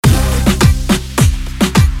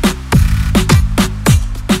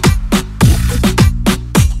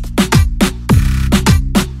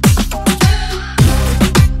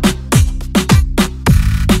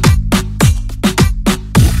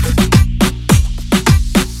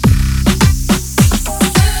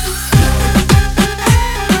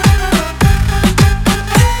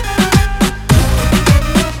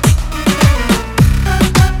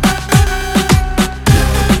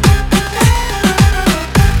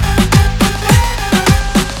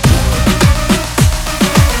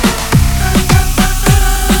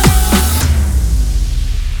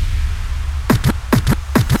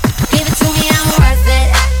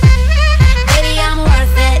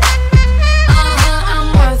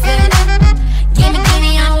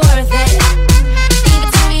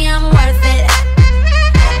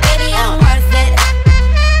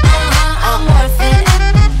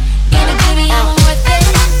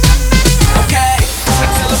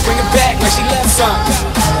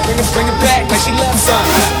bring it back like she loves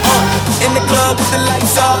something. In the club with the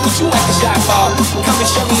lights off, what you acting shy for? Come and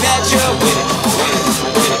show me that you're with it, with it,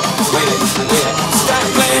 with it, with it, with it. Stop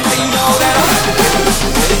playing, now you know that I'm with it,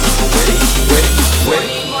 with it, with it, with it, with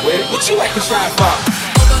it, with it. What you acting shy for?